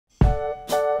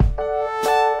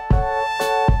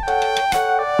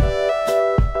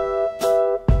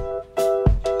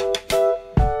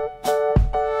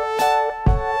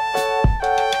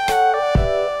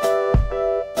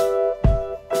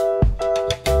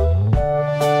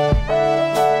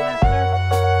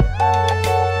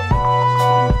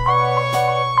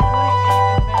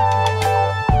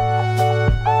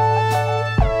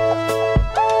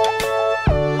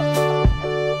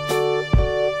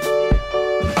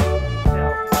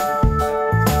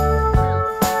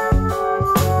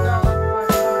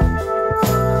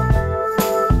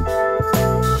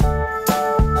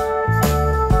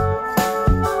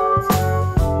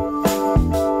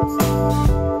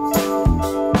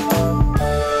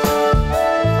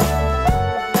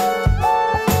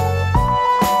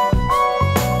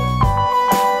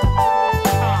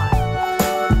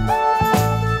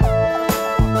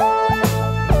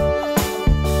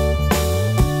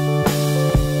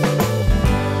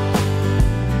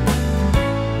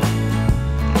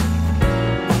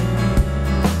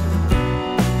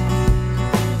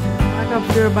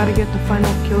we're about to get the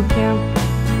final kill cam.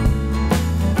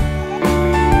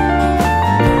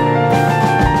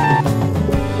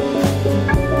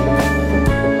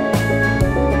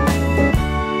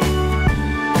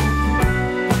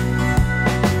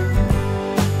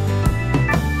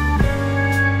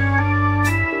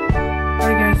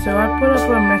 So I put up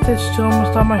a message to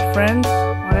almost all my friends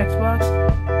on Xbox,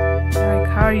 like,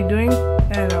 how are you doing?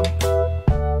 And to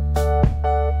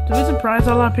be surprised,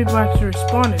 a lot of people actually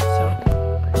responded.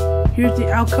 So here's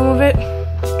the outcome of it.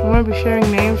 I'm gonna be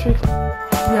sharing names.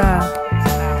 Yeah,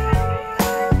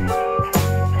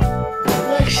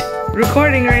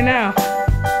 recording right now.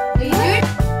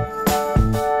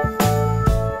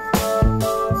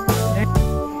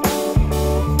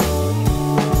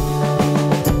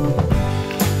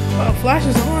 Flash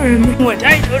is on. What?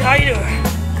 Hey, dude, how you doing?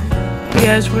 Hey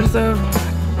guys, what's up?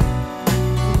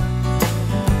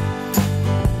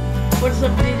 What's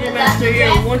up, DJ Master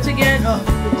here once again? Oh,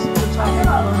 we're talking.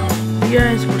 Hey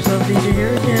guys, what's up, DJ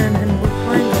here again, and we're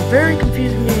playing a very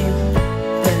confusing game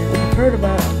that I've heard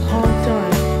about a long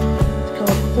time. It's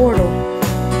called Portal.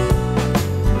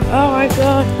 Oh my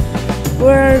god,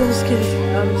 where are those kids?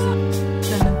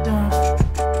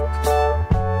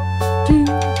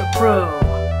 The pro.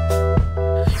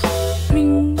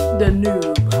 The noob.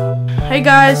 Hey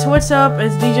guys, what's up?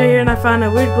 It's DJ here, and I found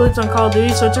a weird glitch on Call of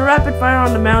Duty. So it's a rapid fire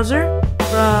on the Mauser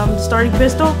from the starting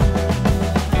pistol.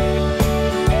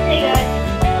 Hey guys,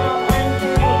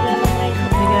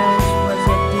 Hey guys, what's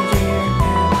up? DJ here.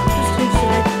 And I'm just too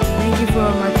sick. Thank you for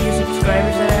my few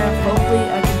subscribers that I have. Hopefully,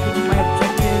 I can hit my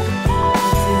objective.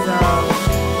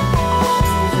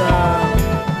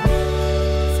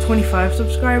 This is 25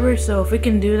 subscribers. So if we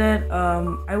can do that,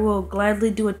 I will gladly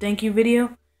do a thank you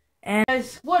video. And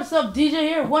guys, what's up? DJ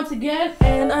here once again,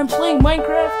 and I'm playing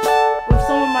Minecraft with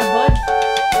some of my buds,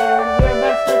 and we're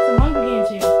about to start some Hunger Games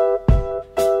here.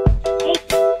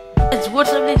 Guys, what's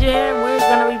up? DJ here. We're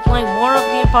gonna be playing more of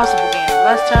the Impossible game.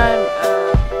 Last time I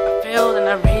failed and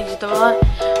I raged a lot.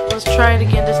 Let's try it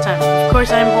again this time. Of course,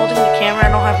 I am holding the camera. I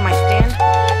don't have my stand,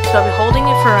 so I'll be holding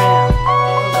it for right now.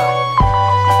 Oh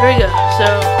god. There we go. So,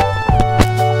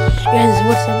 guys,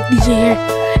 what's up? DJ here.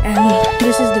 And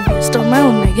this is the best of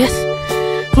mountain, I guess.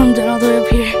 Climbed it all the way up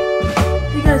here.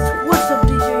 Hey guys, what's up,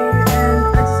 DJ here? And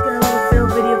I just got a little fail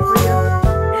video for you.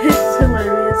 It's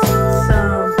hilarious. It's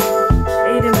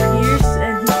Aiden Pierce,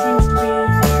 and he seems to be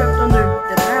trapped under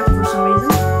the map for some reason.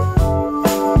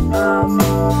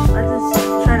 I just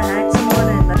try to hack someone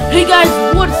and. Hey guys,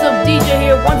 what's up? DJ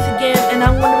here once again, and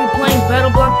I'm gonna be playing Battle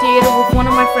Block Theater with one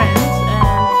of my friends, and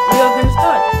we are gonna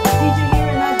start. DJ here,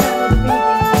 and I got a little video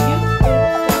game for you.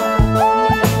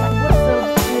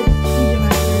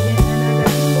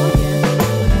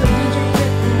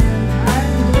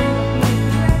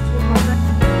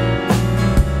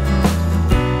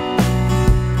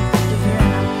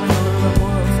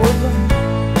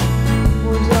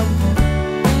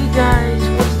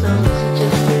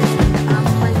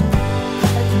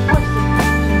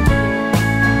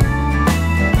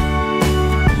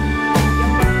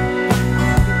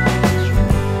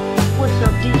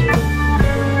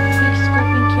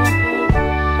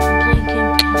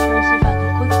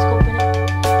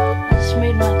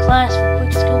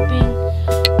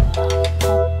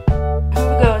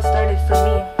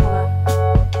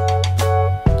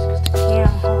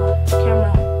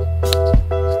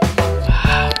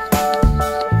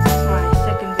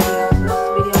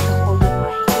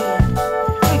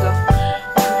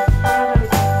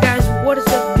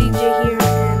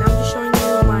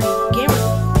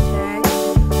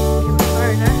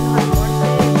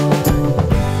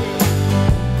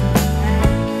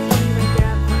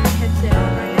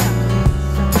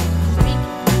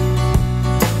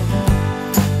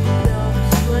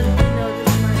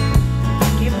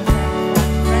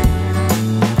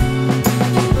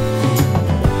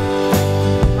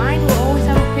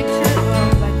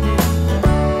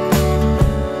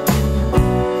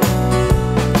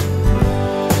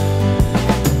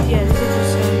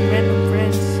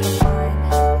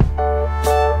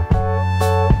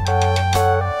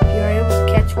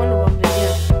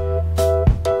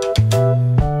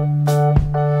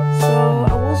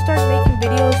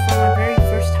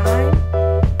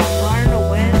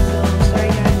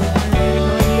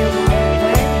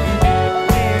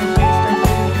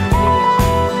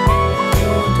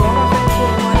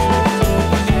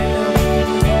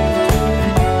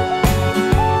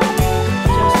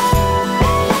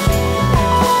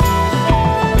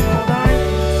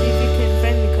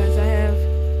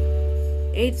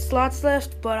 slots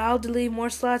left, but I'll delete more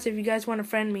slots if you guys want to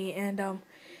friend me. And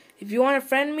If you want to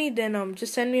friend me, then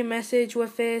just send me a message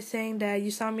with it saying that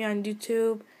you saw me on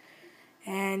YouTube.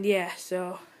 And yeah,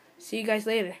 so see you guys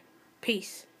later.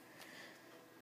 Peace.